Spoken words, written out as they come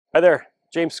Hi there,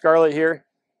 James Scarlett here.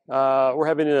 We're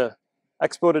having an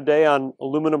expo today on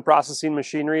aluminum processing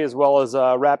machinery as well as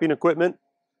wrapping equipment.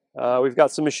 We've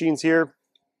got some machines here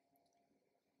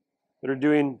that are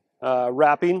doing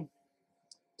wrapping,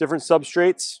 different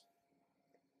substrates,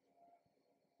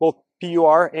 both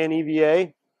PUR and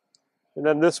EVA. And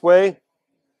then this way,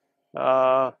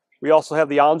 we also have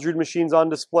the Onsrud machines on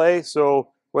display.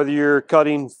 So whether you're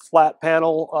cutting flat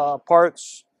panel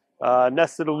parts,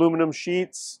 nested aluminum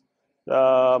sheets,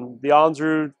 the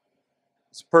Onsrud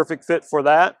is a perfect fit for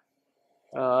that.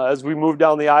 As we move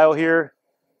down the aisle here,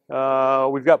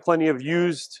 we've got plenty of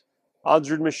used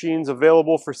Onsrud machines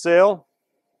available for sale.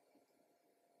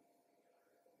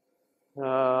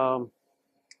 On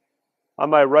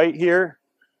my right here,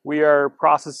 we are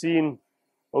processing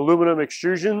aluminum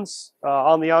extrusions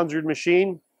on the Onsrud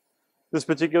machine. This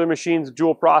particular machine's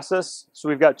dual process, so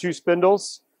we've got two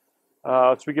spindles,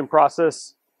 so we can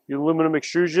process the aluminum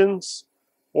extrusions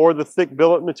or the thick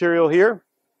billet material here.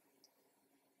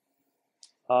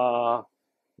 And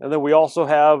then we also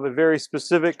have a very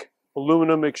specific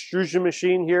aluminum extrusion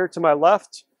machine here to my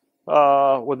left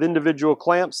with individual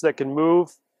clamps that can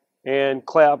move and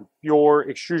clamp your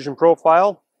extrusion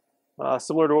profile,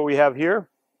 similar to what we have here.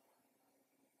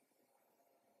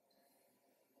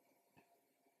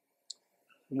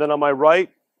 And then on my right,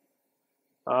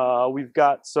 we've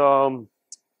got some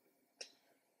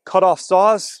cutoff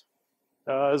saws,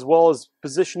 as well as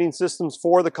positioning systems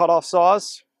for the cutoff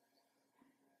saws,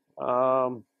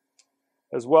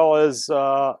 as well as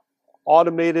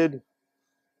automated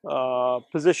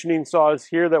positioning saws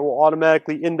here that will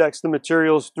automatically index the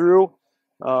materials through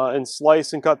and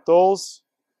slice and cut those.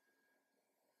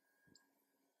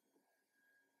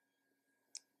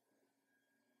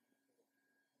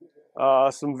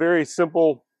 Some very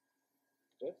simple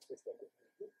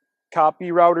copy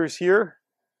routers here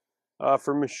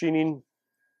for machining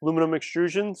aluminum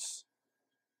extrusions.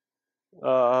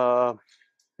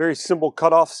 Very simple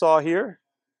cutoff saw here.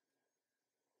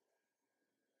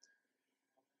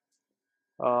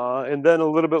 And then a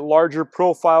little bit larger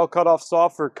profile cutoff saw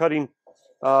for cutting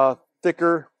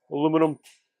thicker aluminum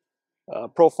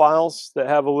profiles that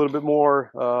have a little bit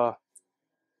more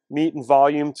meat and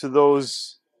volume to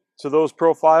those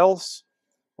profiles.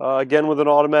 Again, with an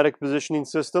automatic positioning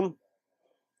system.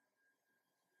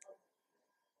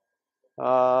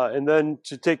 And then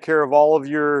to take care of all of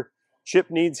your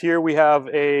chip needs here, we have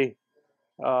a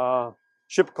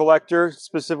chip collector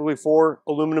specifically for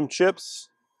aluminum chips.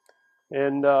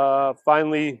 And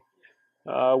finally,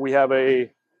 we have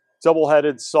a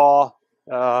double-headed saw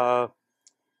that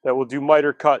will do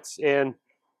miter cuts and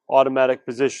automatic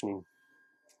positioning.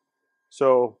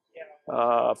 So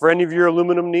for any of your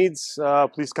aluminum needs,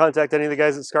 please contact any of the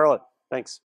guys at Scarlett.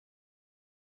 Thanks.